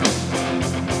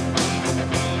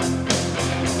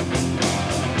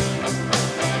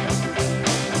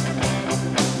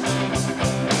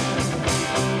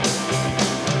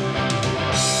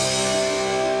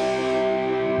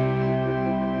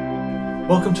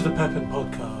Welcome to the Pepin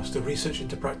Podcast, a research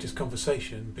into practice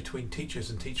conversation between teachers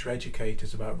and teacher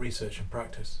educators about research and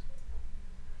practice.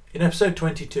 In episode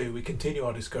 22, we continue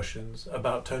our discussions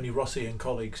about Tony Rossi and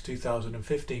colleagues'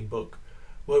 2015 book,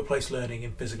 Workplace Learning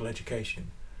in Physical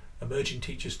Education, Emerging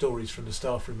Teacher Stories from the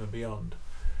Staff Room and Beyond.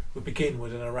 We begin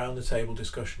with an around-the-table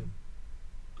discussion.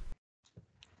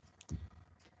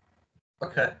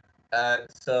 Okay,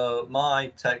 so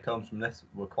my take-homes from this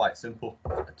were quite simple,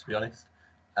 to be honest.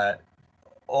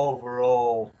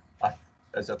 Overall,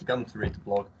 as I've begun to read the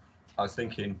blog, I was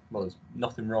thinking, well, there's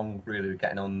nothing wrong really with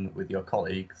getting on with your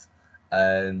colleagues,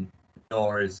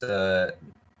 nor is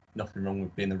nothing wrong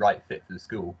with being the right fit for the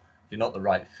school. If you're not the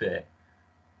right fit,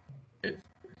 it's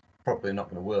probably not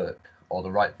going to work, or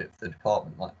the right fit for the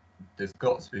department. Like, there's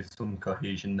got to be some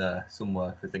cohesion there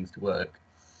somewhere for things to work,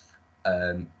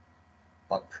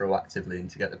 like proactively, and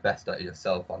to get the best out of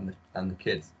yourself and the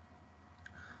kids.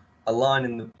 A line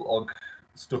in the blog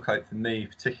stuck out for me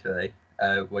particularly,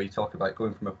 where you talk about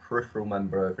going from a peripheral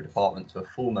member of a department to a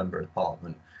full member of a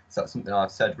department. So that's something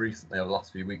I've said recently over the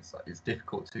last few weeks. Like, it's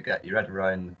difficult to get your head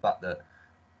around the fact that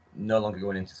no longer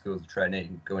going into school as a trainee,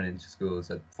 going into school as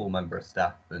a full member of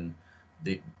staff, and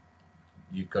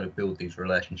you've got to build these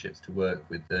relationships to work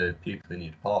with the people in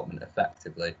your department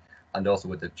effectively, and also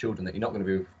with the children that you're not going to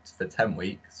be with for 10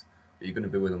 weeks, but you're going to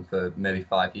be with them for maybe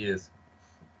 5 years.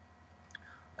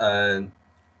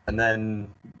 And then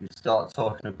you start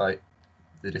talking about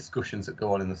the discussions that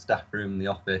go on in the staff room, in the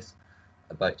office,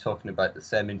 about talking about the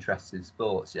same interests in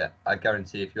sports. Yeah, I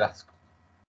guarantee if you ask,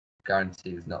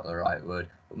 guarantee is not the right word,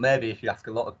 but maybe if you ask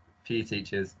a lot of PE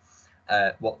teachers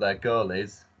what their goal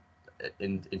is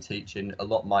in teaching, a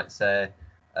lot might say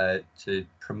to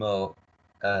promote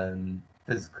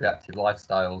physically active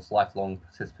lifestyles, lifelong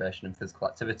participation in physical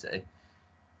activity.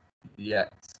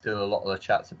 Yet still a lot of the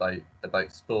chats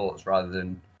about sports rather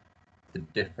than the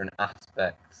different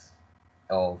aspects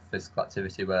of physical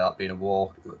activity, whether that being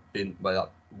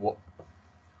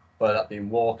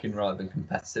walking rather than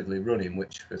competitively running,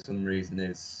 which for some reason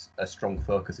is a strong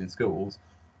focus in schools.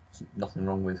 There's nothing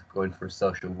wrong with going for a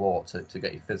social walk to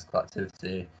get your physical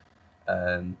activity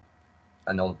and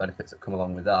all the benefits that come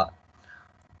along with that.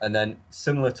 And then,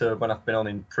 similar to when I've been on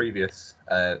in previous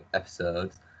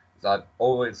episodes, I've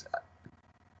always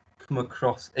come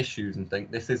across issues and think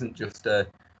this isn't just a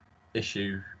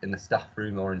issue in the staff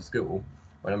room or in school.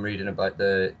 When I'm reading about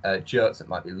the jokes that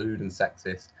might be lewd and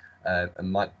sexist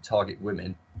and might target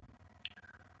women,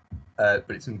 but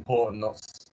it's important not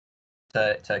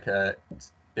to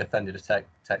be offended or take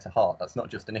to heart. That's not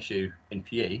just an issue in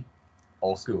PE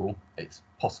or school. It's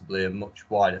possibly a much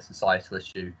wider societal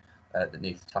issue that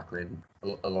needs tackling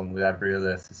along with every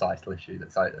other societal issue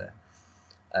that's out there.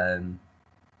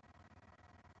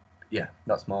 Yeah,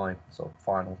 that's my sort of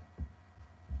final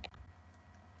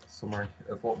summary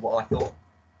of what I thought.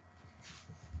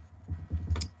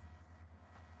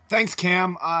 Thanks,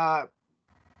 Cam.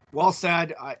 Well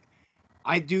said.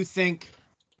 I do think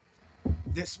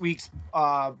this week's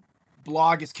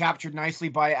blog is captured nicely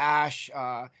by Ash.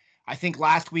 I think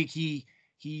last week he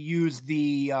used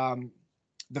the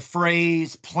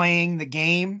phrase "playing the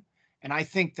game," and I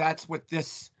think that's what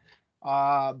this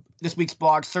week's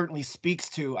blog certainly speaks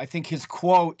to. I think his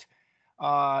quote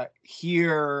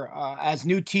here, as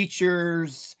new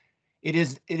teachers, it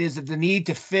is the need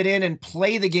to fit in and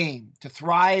play the game, to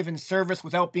thrive in service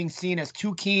without being seen as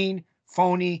too keen,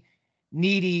 phony,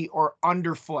 needy, or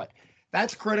underfoot.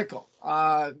 That's critical.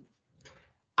 I'm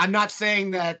not saying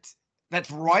that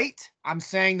that's right. I'm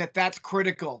saying that that's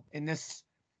critical in this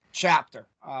chapter.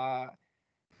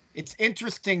 It's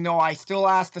interesting, though. I still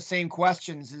ask the same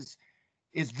questions.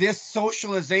 Is this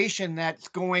socialization that's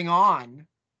going on,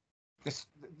 this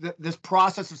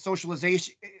process of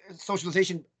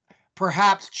socialization,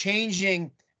 perhaps changing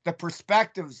the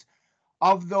perspectives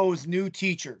of those new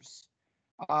teachers,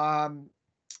 and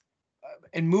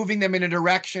moving them in a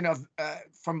direction of,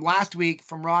 from last week,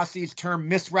 from Rossi's term,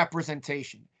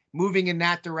 misrepresentation, moving in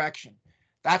that direction?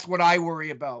 That's what I worry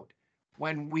about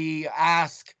when we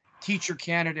ask teacher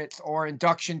candidates or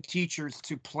induction teachers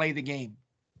to play the game.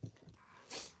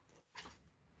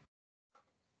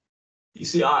 You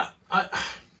see, I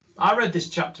read this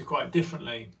chapter quite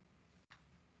differently.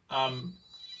 I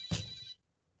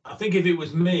think if it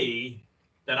was me,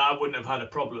 then I wouldn't have had a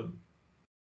problem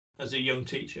as a young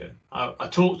teacher.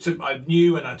 I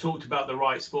knew and I talked about the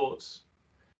right sports.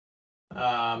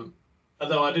 Although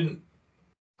I don't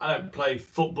play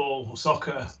football or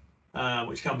soccer,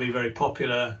 which can be very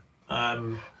popular.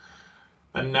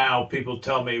 And now people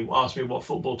ask me what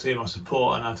football team I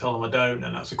support, and I tell them I don't,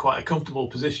 and that's quite a comfortable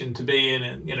position to be in.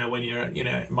 And when you're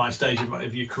in my stage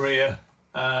of your career,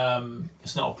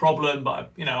 It's not a problem.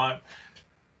 But I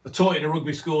taught in a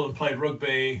rugby school and played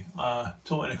rugby.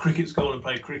 Taught in a cricket school and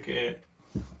played cricket.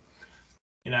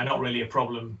 Not really a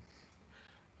problem.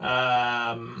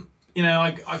 I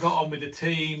got on with the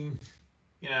team.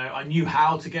 I knew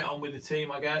how to get on with the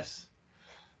team, I guess.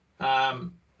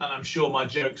 And I'm sure my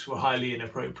jokes were highly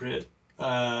inappropriate,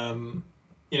 in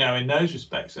those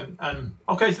respects. And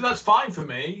okay, so that's fine for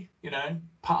me,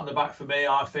 pat on the back for me.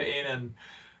 I fit in,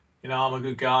 and I'm a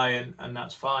good guy, and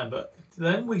that's fine. But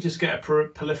then we just get a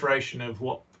proliferation of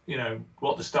what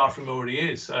the staff room already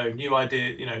is. So new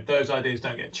idea, those ideas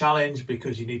don't get challenged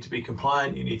because you need to be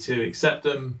compliant. You need to accept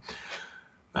them.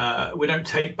 We don't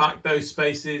take back those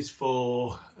spaces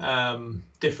for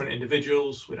different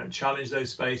individuals. We don't challenge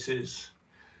those spaces.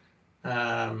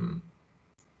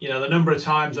 The number of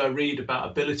times I read about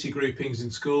ability groupings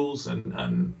in schools,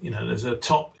 and there's a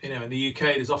top, in the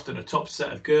UK, there's often a top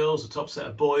set of girls, a top set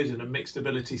of boys, and a mixed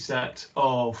ability set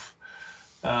of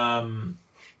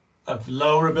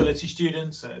lower ability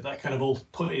students. So that kind of all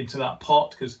put into that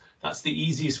pot because that's the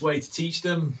easiest way to teach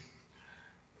them.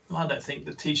 I don't think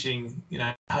that teaching,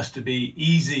 has to be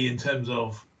easy in terms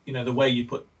of, the way you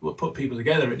put people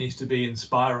together. It needs to be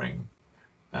inspiring.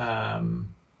 And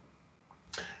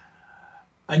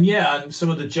some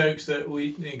of the jokes that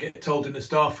we get told in the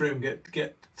staff room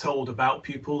get told about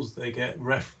pupils.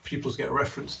 Pupils get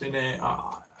referenced in it.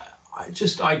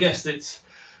 I guess it's,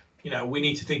 we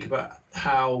need to think about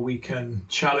how we can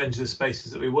challenge the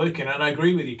spaces that we work in. And I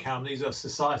agree with you, Cam. These are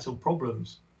societal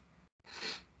problems.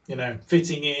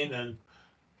 Fitting in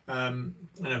and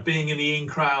being in the in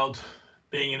crowd,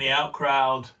 being in the out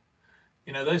crowd,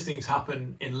 those things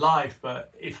happen in life.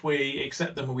 But if we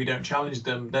accept them and we don't challenge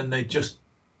them, then they just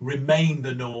remain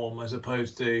the norm as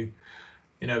opposed to,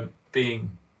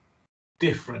 being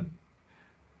different.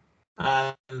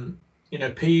 And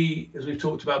PE, as we've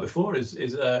talked about before,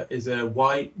 is a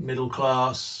white middle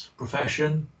class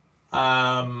profession.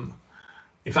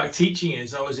 In fact, teaching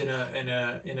is. I was in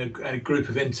a group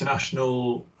of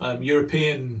international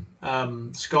European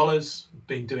scholars.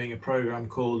 Been doing a program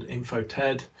called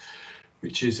InfoTED,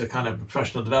 which is a kind of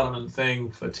professional development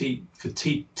thing for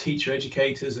teacher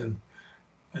educators, and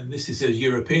this is a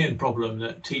European problem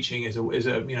that teaching is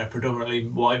a predominantly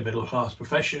white middle class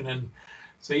profession, and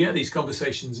so these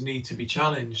conversations need to be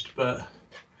challenged. But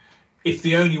if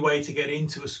the only way to get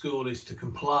into a school is to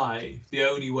comply, if the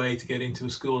only way to get into a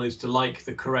school is to like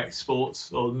the correct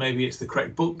sports, or maybe it's the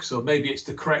correct books, or maybe it's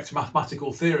the correct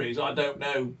mathematical theories, I don't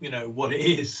know, what it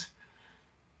is,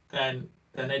 then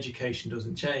education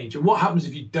doesn't change. And what happens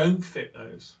if you don't fit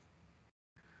those?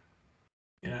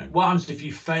 What happens if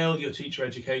you fail your teacher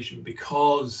education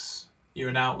because you're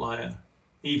an outlier,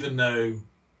 even though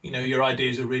your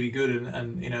ideas are really good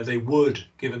and they would,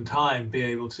 given time, be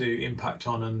able to impact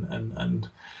on and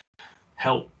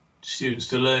help students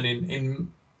to learn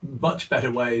in much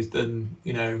better ways than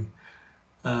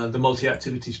the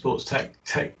multi-activity sports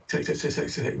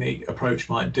technique approach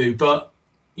might do. But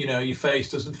your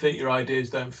face doesn't fit, your ideas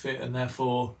don't fit, and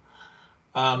therefore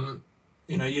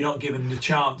you're not given the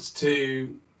chance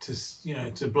to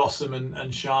blossom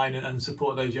and shine and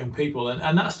support those young people.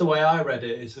 And that's the way I read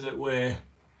it, is that we're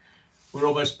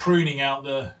almost pruning out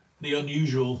the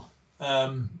unusual,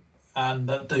 and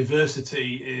that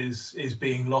diversity is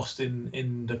being lost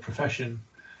in the profession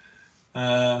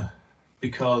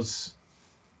because,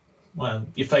 well,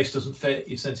 your face doesn't fit,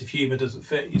 your sense of humour doesn't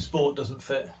fit, your sport doesn't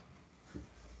fit.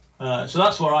 So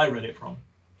that's where I read it from.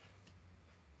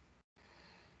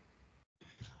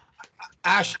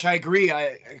 Ash, I agree.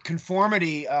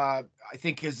 Conformity, I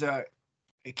think, is a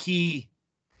key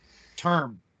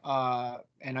term.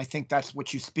 And I think that's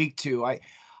what you speak to.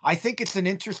 I think it's an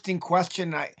interesting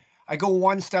question. I go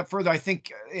one step further. I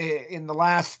think in the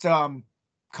last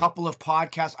couple of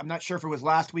podcasts, I'm not sure if it was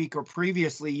last week or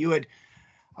previously, you had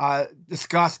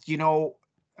discussed, a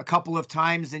couple of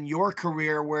times in your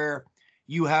career where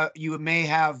you may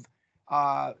have,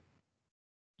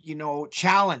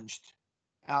 challenged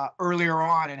earlier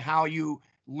on, and how you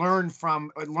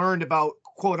learned about,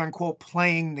 quote unquote,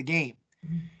 playing the game.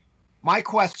 Mm-hmm. My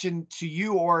question to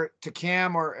you, or to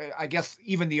Cam, or I guess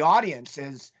even the audience,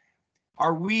 is,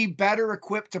 are we better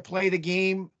equipped to play the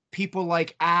game, people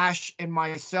like Ash and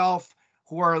myself,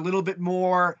 who are a little bit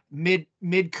more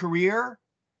mid-career,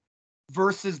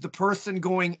 versus the person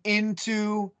going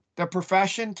into the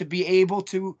profession to be able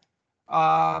to,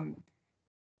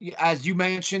 as you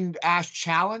mentioned, Ash,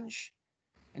 challenge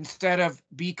instead of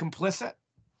be complicit?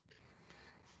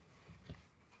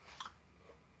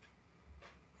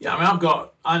 Yeah, I mean,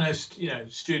 I know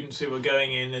students who are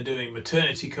going in, they're doing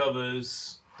maternity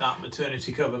covers, that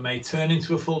maternity cover may turn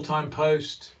into a full-time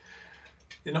post.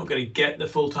 They're not going to get the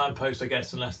full-time post, I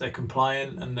guess, unless they're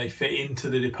compliant and they fit into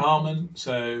the department.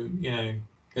 So, you know,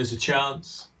 there's a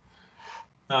chance.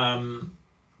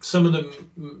 Some of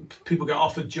them, people get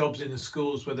offered jobs in the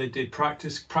schools where they did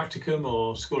practicum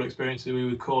or school experience, as we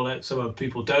would call it. Some of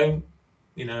people don't,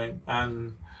 you know,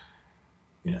 and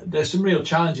you know, there's some real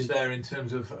challenges there in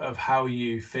terms of how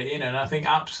you fit in. And I think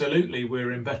absolutely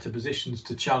we're in better positions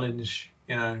to challenge,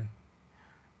 you know,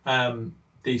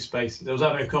 these spaces. I was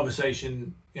having a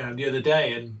conversation, you know, the other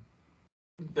day, and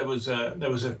there was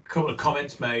a couple of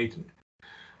comments made,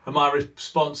 and my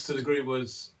response to the group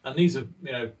was, and these are,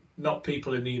 you know, not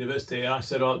people in the university. I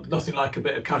said, "Oh, nothing like a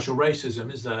bit of casual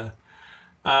racism, is there?"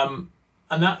 And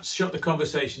that shut the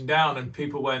conversation down, and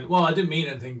people went, "Well, I didn't mean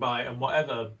anything by it, and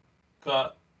whatever."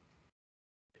 But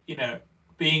you know,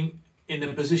 being in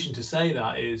the position to say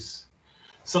that is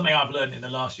something I've learned in the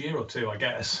last year or two, I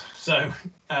guess. So,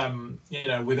 you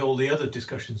know, with all the other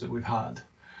discussions that we've had,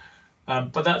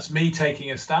 but that's me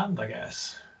taking a stand, I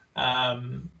guess,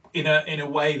 in a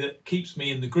way that keeps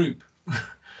me in the group.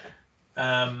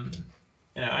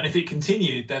 You know, and if it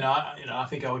continued, then I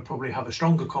think I would probably have a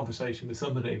stronger conversation with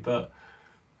somebody. But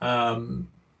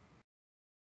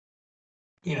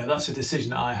you know, that's a decision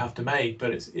that I have to make.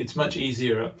 But it's much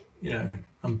easier, you know,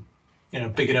 I'm, you know,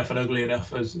 big enough and ugly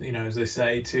enough, as you know, as they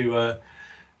say, to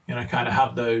you know, kind of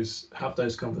have those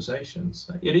conversations.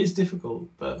 It is difficult,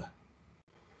 but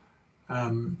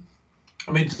I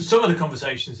mean, some of the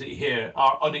conversations that you hear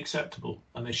are unacceptable,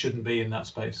 and they shouldn't be in that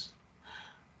space.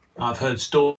 I've heard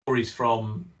stories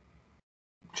from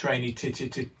trainee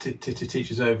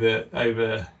teachers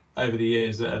over the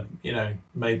years that have, you know,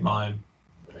 made my, I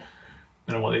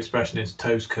don't know what the expression is,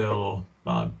 toes curl,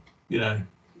 or you know,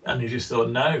 and you just thought,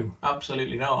 no,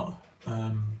 absolutely not.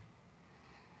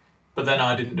 But then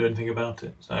I didn't do anything about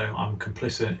it, so I'm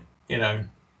complicit, you know,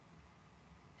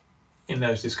 in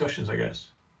those discussions, I guess.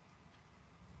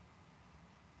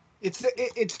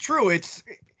 It's true. It's,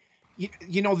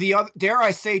 you know, the other, dare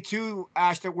I say too,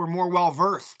 Ash, that we're more well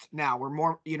versed now. We're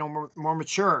more, you know, more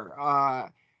mature.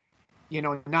 You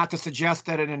know, not to suggest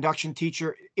that an induction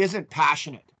teacher isn't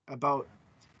passionate about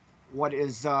what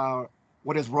is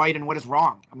right and what is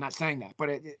wrong. I'm not saying that, but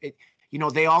it you know,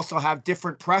 they also have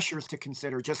different pressures to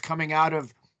consider just coming out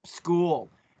of school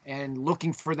and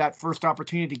looking for that first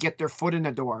opportunity to get their foot in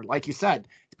the door. Like you said,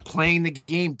 playing the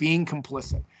game, being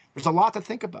complicit. There's a lot to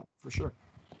think about, for sure.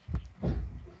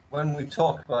 When we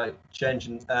talk about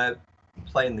changing,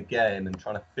 playing the game and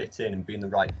trying to fit in and being the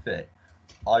right fit,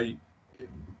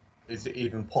 is it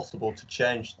even possible to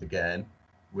change the game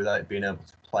without being able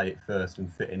to play it first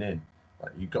and fitting in?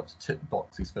 Like, you've got to tick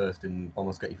boxes first and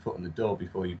almost get your foot in the door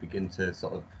before you begin to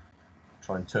sort of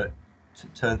try and turn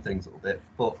things a little bit.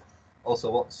 But also,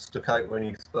 what stuck out when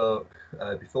you spoke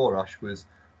before, Ash, was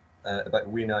about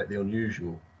weeding out the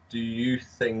unusual. Do you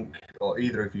think, or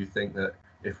either of you think, that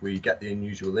if we get the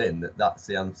unusual in, that that's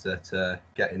the answer to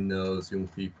getting those young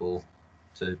people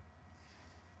to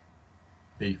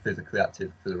be physically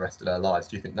active for the rest of their lives?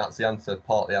 Do you think that's the answer,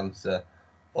 part of the answer,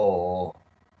 or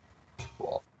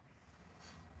what?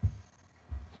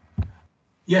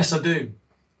 Yes, I do.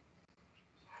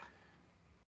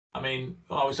 I mean,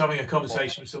 I was having a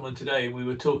conversation with someone today, and we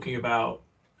were talking about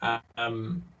you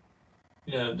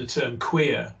know, the term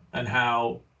queer and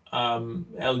how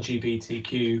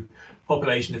LGBTQ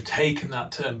population have taken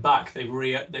that term back. They've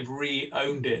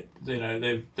re-owned it. You know,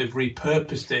 they've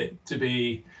repurposed it to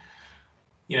be,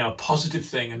 you know, a positive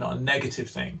thing and not a negative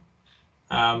thing.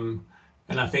 And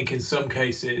I think in some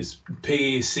cases,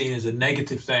 PE is seen as a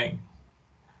negative thing,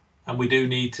 and we do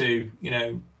need to, you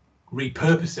know,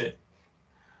 repurpose it.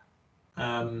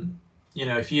 You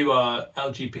know, if you are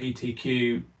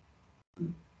LGBTQ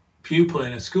pupil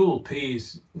in a school,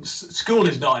 school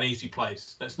is not an easy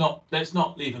place. Let's not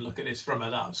even look at this from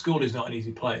that. School is not an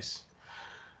easy place.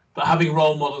 But having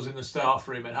role models in the staff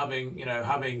room and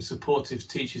having supportive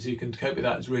teachers who can cope with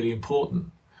that is really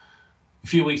important. A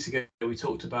few weeks ago, we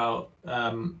talked about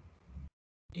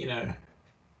you know,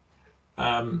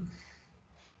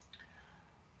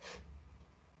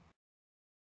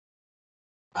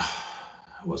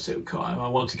 what's it called? I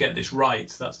want to get this right.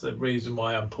 That's the reason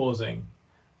why I'm pausing.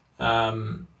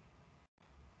 Almost,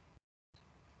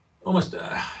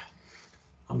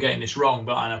 I'm getting this wrong,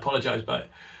 but I apologize, but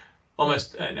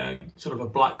almost, you know, sort of a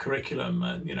black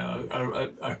curriculum, you know,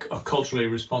 a culturally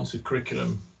responsive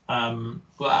curriculum, that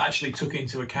actually took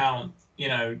into account, you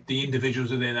know, the individuals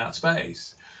within that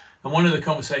space. And one of the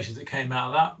conversations that came out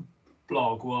of that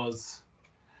blog was,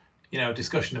 you know, a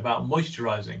discussion about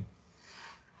moisturizing.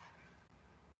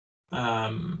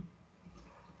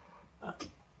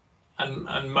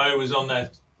 and Mo was on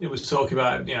there. It was talking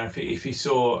about, if he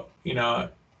saw,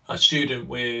 a student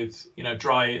with,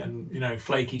 dry and,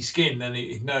 flaky skin, then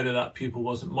he'd know that pupil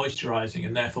wasn't moisturizing,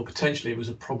 and therefore potentially it was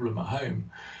a problem at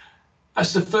home.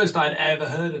 That's the first I'd ever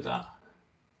heard of that.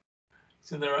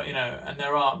 So there are,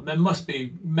 and there must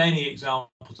be many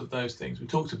examples of those things. We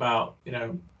talked about,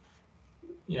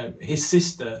 his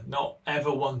sister not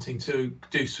ever wanting to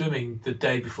do swimming the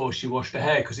day before she washed her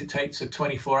hair because it takes her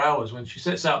 24 hours. When she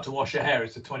sets out to wash her hair,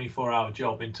 it's a 24-hour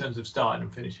job in terms of starting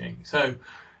and finishing. So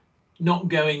not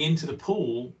going into the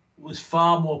pool was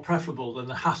far more preferable than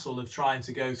the hassle of trying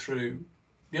to go through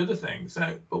the other things.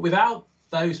 So, but without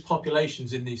those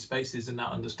populations in these spaces and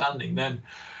that understanding, then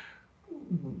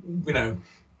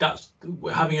that's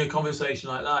having a conversation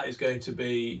like that is going to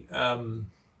be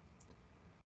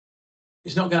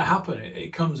it's not going to happen.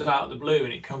 It comes out of the blue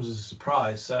and it comes as a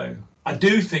surprise. So I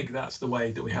do think that's the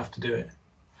way that we have to do it.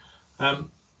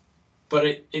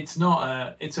 But it's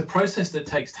not it's a process that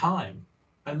takes time,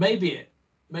 and maybe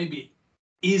it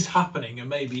is happening, and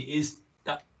maybe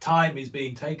that time is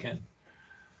being taken.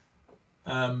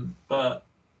 But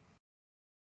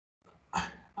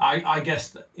I guess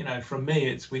that, from me,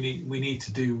 it's we need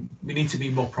to be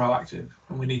more proactive,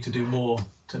 and we need to do more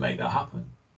to make that happen.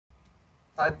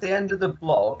 At the end of the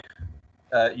blog,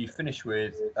 you finish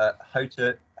with how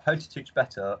to teach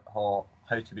better, or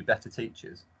how to be better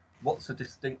teachers. What's the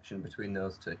distinction between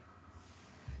those two?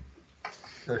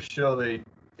 So surely,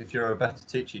 if you're a better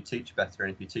teacher, you teach better,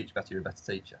 and if you teach better, you're a better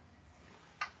teacher.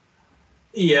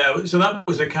 Yeah, so that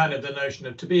was a kind of the notion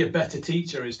of, to be a better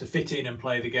teacher is to fit in and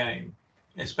play the game,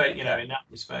 especially in that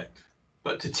respect.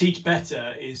 But to teach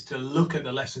better is to look at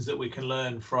the lessons that we can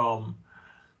learn from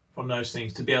those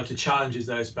things, to be able to challenge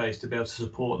those space, to be able to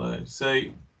support those. So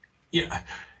yeah,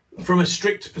 from a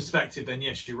strict perspective, then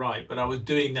yes, you're right. But I was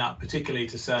doing that particularly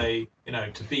to say,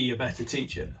 to be a better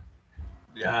teacher.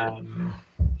 Yeah. And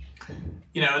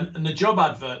the job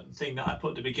advert thing that I put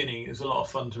at the beginning is a lot of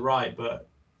fun to write, but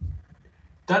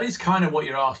that is kind of what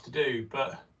you're asked to do.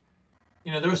 But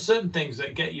there are certain things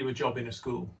that get you a job in a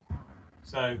school.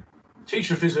 So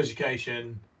teacher of physical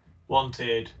education,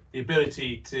 wanted, the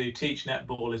ability to teach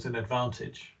netball is an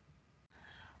advantage.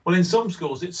 Well, in some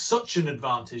schools, it's such an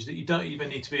advantage that you don't even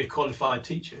need to be a qualified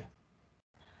teacher.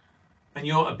 And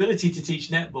your ability to teach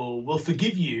netball will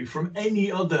forgive you from any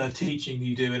other teaching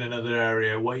you do in another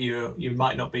area where you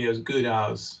might not be as good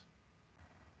as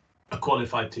a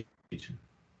qualified teacher,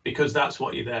 because that's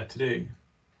what you're there to do.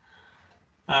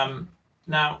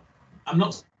 Now, I'm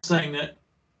not saying that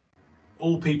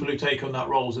all people who take on that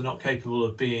roles are not capable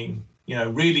of being,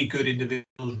 really good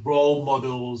individuals, role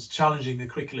models, challenging the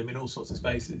curriculum in all sorts of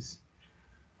spaces.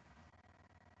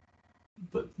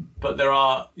 But there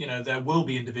are, there will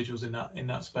be individuals in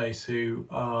that space who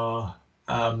are,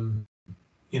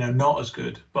 not as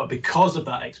good. But because of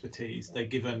that expertise, they're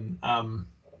given,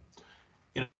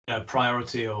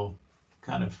 priority, or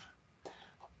kind of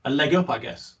a leg up, I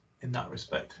guess, in that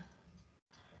respect.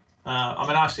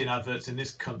 I've seen adverts in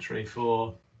this country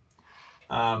for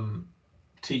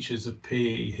teachers of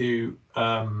PE who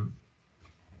are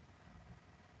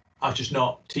just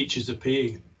not teachers of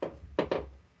PE.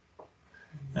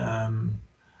 And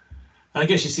I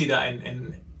guess you see that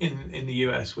in the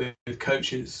US with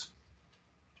coaches.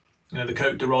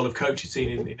 The role of coach is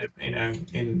seen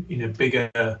in a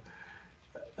bigger,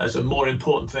 as a more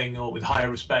important thing, or with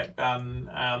higher respect than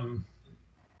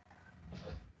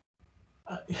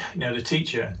the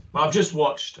teacher. Well, I've just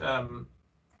watched All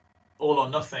or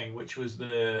Nothing, which was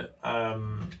the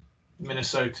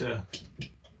Minnesota.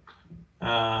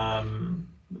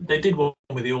 They did one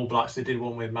with the All Blacks. They did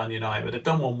one with Man United, but they've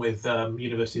done one with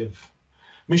University of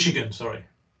Michigan. Sorry,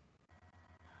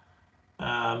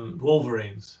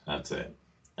 Wolverines. That's it.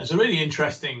 It's a really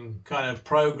interesting kind of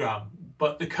program.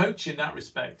 But the coach, in that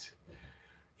respect,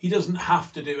 he doesn't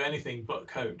have to do anything but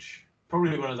coach.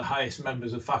 Probably one of the highest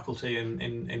members of faculty in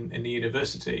the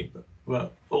university,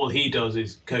 but all he does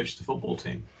is coach the football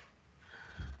team.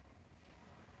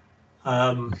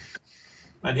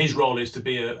 And his role is to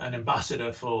be an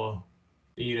ambassador for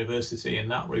the university in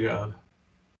that regard.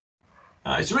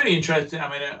 It's really interesting.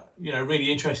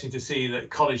 Really interesting to see that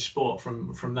college sport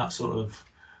from that sort of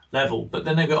level. But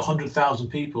then they've got 100,000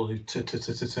 people who to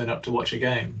turn up to watch a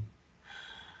game.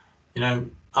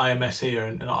 IMS here,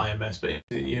 and not IMS, but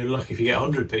you're lucky if you get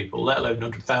 100 people, let alone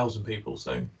 100,000 people.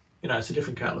 So, it's a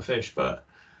different kettle of fish. But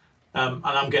and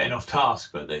I'm getting off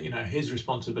task, but his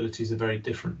responsibilities are very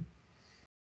different.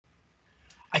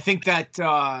 I think that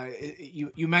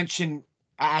you mentioned,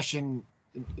 Ash, and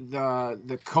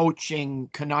the coaching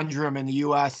conundrum in the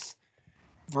U.S.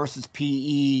 versus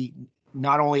PE,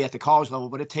 not only at the college level,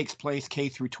 but it takes place K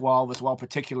through 12 as well,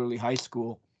 particularly high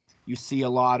school. You see a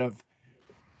lot of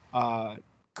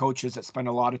coaches that spend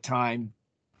a lot of time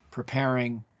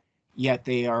preparing, yet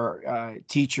they are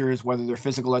teachers, whether they're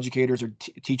physical educators or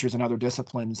teachers in other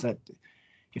disciplines, that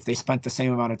if they spent the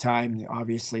same amount of time,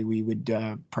 obviously we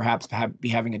would perhaps be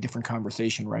having a different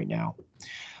conversation right now.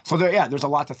 So there's a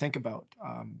lot to think about.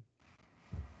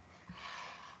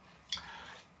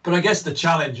 But I guess the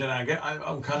challenge, and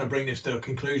I'm kind of bringing this to a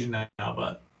conclusion now,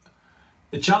 but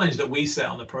the challenge that we set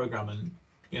on the program, and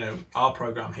our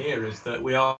program here, is that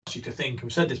we ask you to think.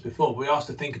 We've said this before. We ask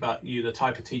to think about you, the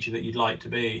type of teacher that you'd like to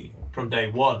be from day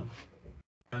one.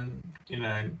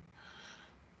 And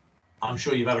I'm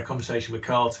sure you've had a conversation with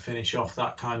Carl to finish off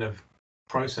that kind of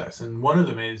process. And one of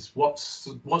them is, what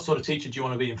sort of teacher do you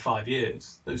want to be in 5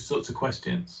 years? Those sorts of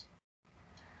questions.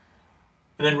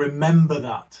 And then remember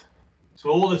that. So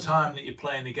all the time that you're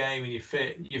playing the game and you're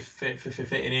fitting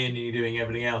in and you're doing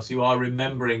everything else, you are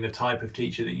remembering the type of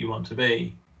teacher that you want to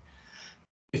be.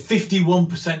 If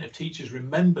 51% of teachers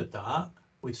remembered that,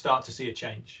 we'd start to see a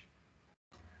change.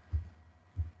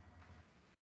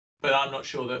 But I'm not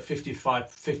sure that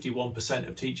 51%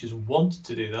 of teachers want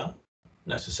to do that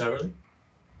necessarily,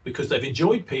 because they've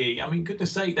enjoyed PE. I mean,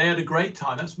 goodness sake, they had a great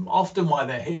time. That's often why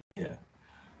they're here.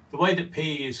 The way that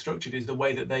PE is structured is the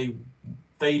way that they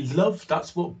love.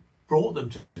 That's what brought them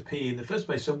to PE in the first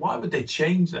place. So why would they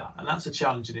change that? And that's a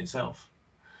challenge in itself.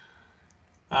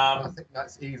 I think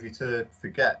that's easy to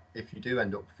forget if you do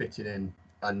end up fitting in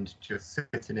and just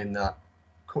sitting in that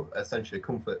essentially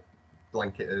comfort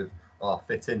blanket of,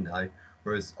 fit in now.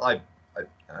 Whereas I've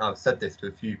said this to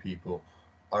a few people.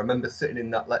 I remember sitting in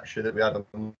that lecture that we had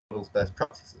on Models Best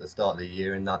Practice at the start of the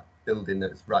year in that building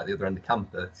that's right at the other end of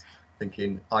campus,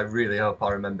 thinking, I really hope I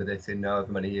remember this in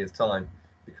however many years' time,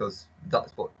 because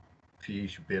that's what PE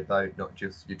should be about, not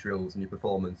just your drills and your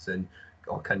performance and,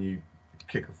 can you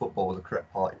kick a football with the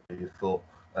correct part of your foot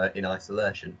in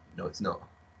isolation? No, it's not.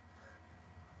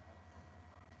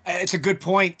 It's a good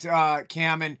point,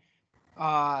 Cam, and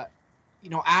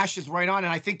Ash is right on,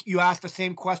 and I think you asked the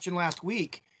same question last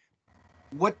week.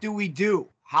 What do we do?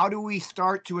 How do we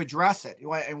start to address it?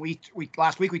 And we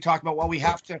last week we talked about, we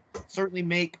have to certainly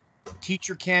make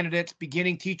teacher candidates,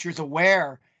 beginning teachers,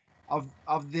 aware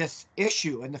of this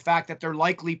issue and the fact that they're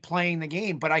likely playing the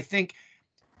game. But I think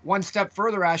one step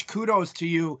further, Ash, kudos to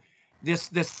you. This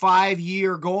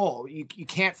 5-year goal, you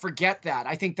can't forget that.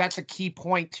 I think that's a key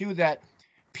point too that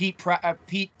Pete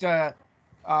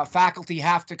faculty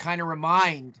have to kind of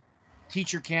remind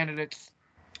teacher candidates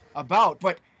about.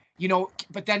 But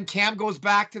then Cam goes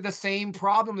back to the same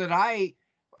problem that I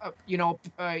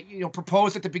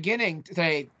proposed at the beginning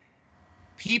today.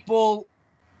 People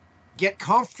get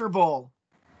comfortable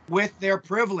with their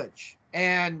privilege,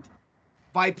 and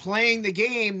by playing the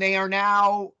game, they are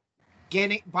now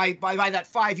gaining, by that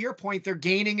 5-year point, they're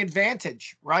gaining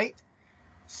advantage, right?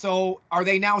 So are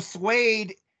they now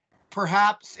swayed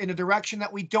perhaps in a direction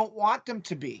that we don't want them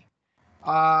to be?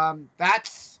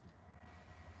 That's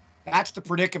the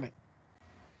predicament,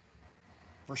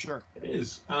 for sure. It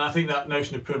is, and I think that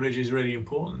notion of privilege is really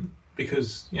important,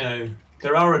 because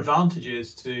there are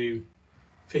advantages to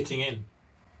fitting in,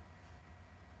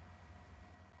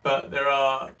 but there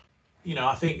are,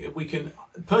 I think we can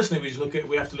personally,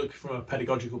 we have to look from a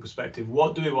pedagogical perspective.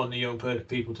 What do we want the young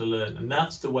people to learn? And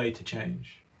that's the way to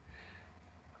change.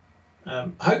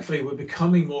 Hopefully we're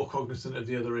becoming more cognizant of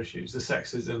the other issues, the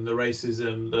sexism, the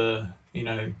racism, the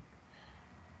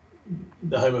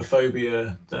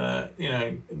homophobia,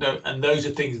 and those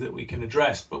are things that we can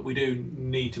address, but we do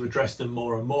need to address them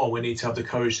more and more. We need to have the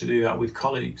courage to do that with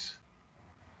colleagues.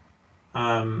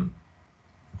 But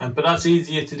that's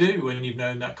easier to do when you've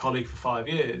known that colleague for 5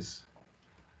 years.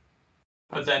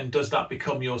 But then does that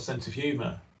become your sense of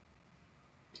humour?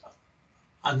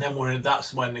 And then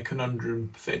that's when the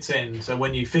conundrum fits in. So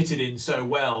when you fit it in so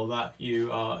well that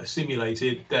you are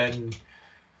assimilated, then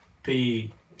PE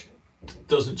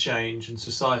doesn't change and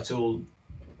societal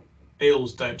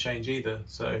ills don't change either.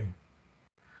 So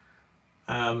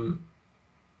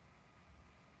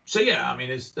yeah, I mean,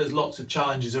 there's lots of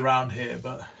challenges around here,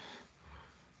 but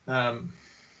and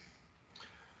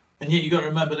yet you've got to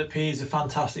remember that PE is a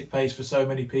fantastic place for so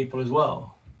many people as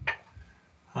well.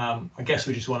 I guess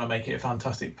we just want to make it a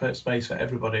fantastic space for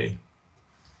everybody.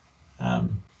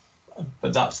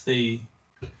 But that's the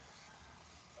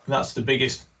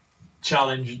biggest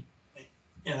challenge,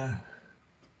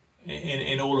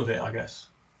 in all of it, I guess.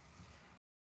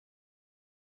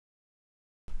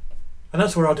 And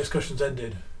that's where our discussions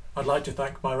ended. I'd like to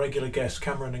thank my regular guests,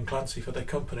 Cameron and Clancy, for their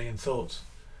company and thoughts.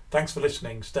 Thanks for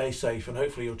listening, stay safe, and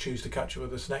hopefully you'll choose to catch up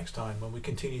with us next time when we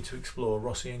continue to explore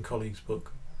Rossi and colleagues'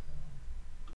 book.